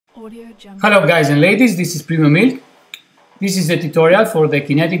Hello guys and ladies, this is Premiumilk. This is the tutorial for the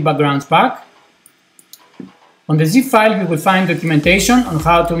Kinetic backgrounds pack. On the zip file you will find documentation on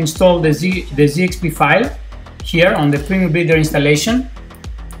how to install the ZXP file here on the PremiumBuilder installation.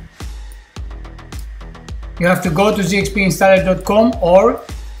 You have to go to zxpinstaller.com or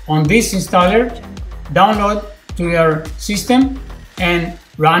on this installer, download to your system and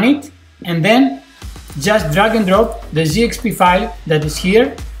run it, and then just drag and drop the ZXP file that is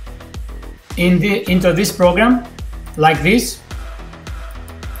here into this program like this.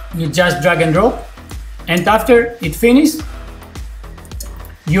 You just drag and drop, and after it finished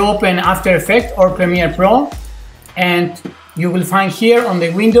you open After Effects or Premiere Pro, and you will find here on the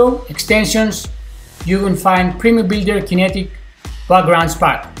window extensions you will find PremiumBuilder Kinetic backgrounds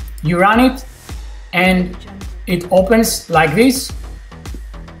pack. You run it and it opens like this,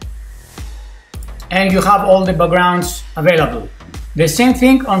 and you have all the backgrounds available. The same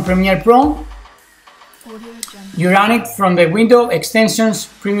thing on Premiere Pro. You run it from the window extensions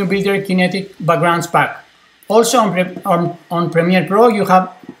PremiumBuilder Kinetic backgrounds pack. Also on Premiere Pro you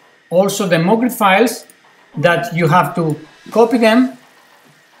have also the MOGRIT files that you have to copy them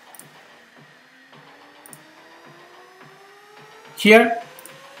here.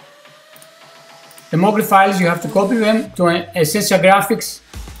 The MOGRIT files, you have to copy them to Essential Graphics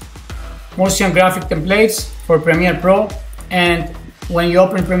motion graphic templates for Premiere Pro, and when you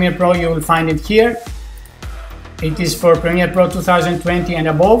open Premiere Pro you will find it here. It is for Premiere Pro 2020 and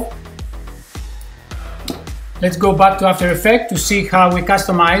above. Let's go back to After Effects to see how we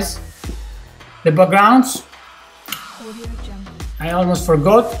customize the backgrounds. I almost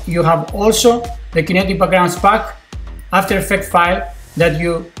forgot, you have also the Kinetic backgrounds pack After Effects file that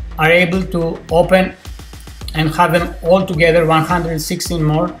you are able to open and have them all together, 116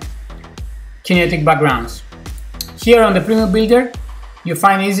 more Kinetic backgrounds. Here on the PremiumBuilder you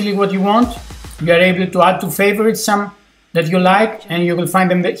find easily what you want. You are able to add to favorites some that you like, and you will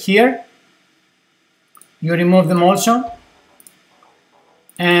find them here. You remove them also.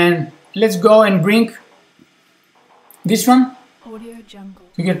 And let's go and bring this one to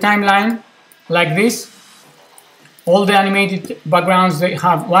your timeline like this. All the animated backgrounds, they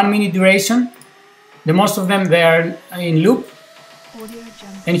have 1 minute duration. The most of them they are in loop.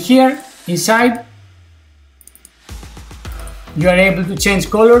 And here inside you are able to change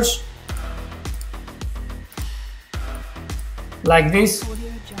colors like this.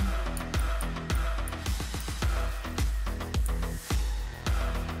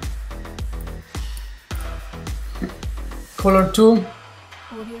 Color 2.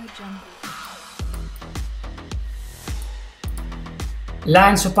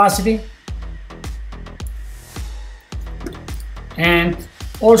 Lines opacity. And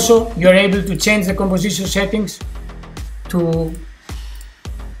also you are able to change the composition settings to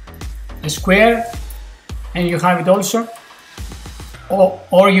a square, and you have it also,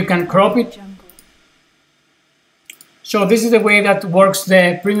 or you can crop it. So this is the way that works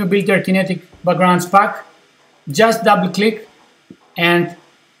the PremiumBuilder Kinetic backgrounds pack. Just double click and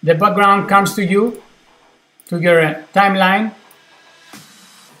the background comes to you, to your timeline.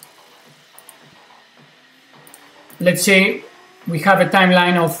 Let's say we have a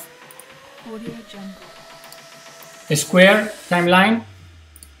timeline of a square timeline,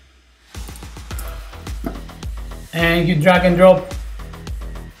 and you drag and drop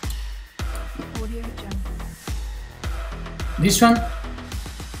this one.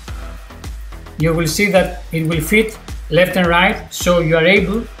 You will see that it will fit left and right, so you are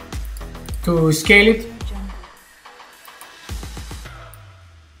able to scale it.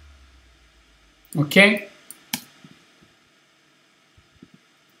 Okay,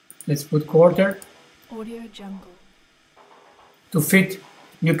 let's put quarter to fit.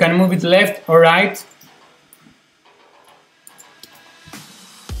 You can move it left or right.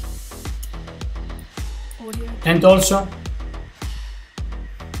 And also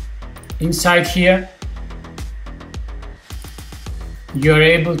inside here you are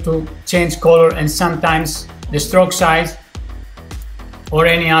able to change color and sometimes the stroke size or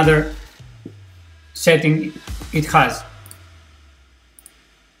any other setting it has.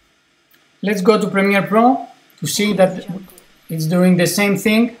 Let's go to Premiere Pro to see that it's doing the same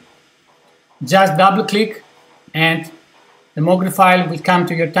thing. Just double click and the MOGRIT file will come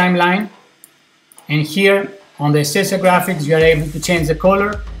to your timeline, and here on the Essential Graphics you are able to change the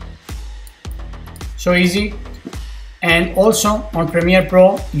color. So easy. And also on Premiere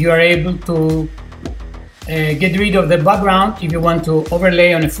Pro you are able to get rid of the background if you want to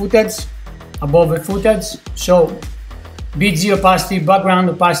overlay on a footage, above a footage. So BG opacity, background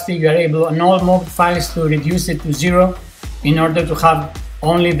opacity, you are able on all MOGRIT files to reduce it to 0 in order to have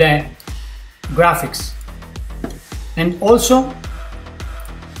only the graphics. And also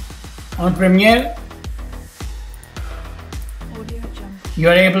on Premiere you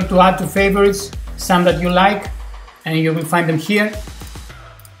are able to add to favorites some that you like, and you will find them here.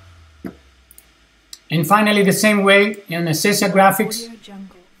 And finally, the same way in Accessia Graphics,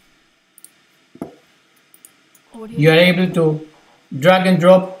 you are able to drag and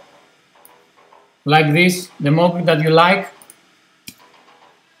drop like this the model that you like.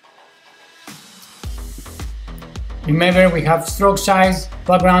 Remember, we have stroke size,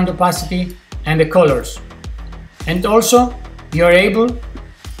 background opacity, and the colors. And also you are able,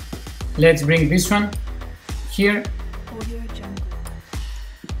 let's bring this one here.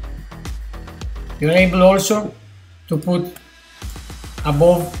 You are able also to put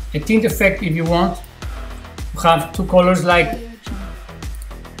above a tint effect if you want. You have two colors like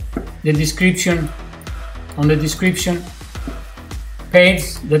the description, on the description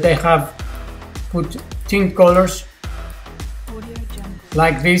page that I have put tint colors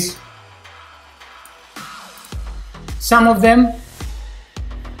like this. Some of them,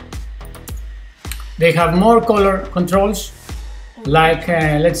 they have more color controls, like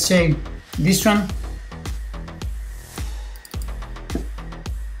let's say this one.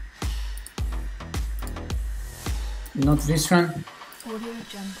 Not this one.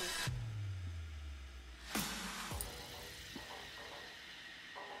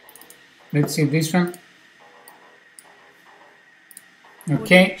 Let's see this one.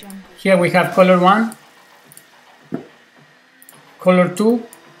 Okay, here we have color 1, color 2,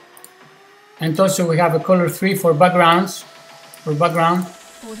 and also we have a color 3 for backgrounds. For background,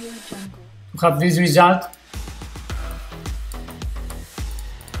 we have this result.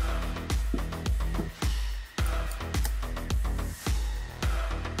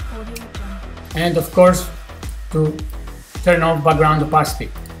 And of course, to turn off background opacity.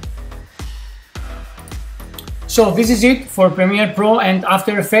 So this is it for Premiere Pro and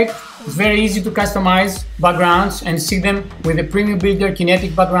After Effects. It's very easy to customize backgrounds and see them with the PremiumBuilder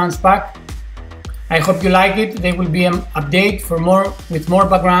Kinetic Backgrounds pack. I hope you like it. There will be an update for more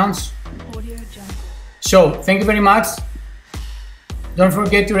backgrounds. So thank you very much. Don't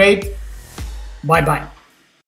forget to rate. Bye bye.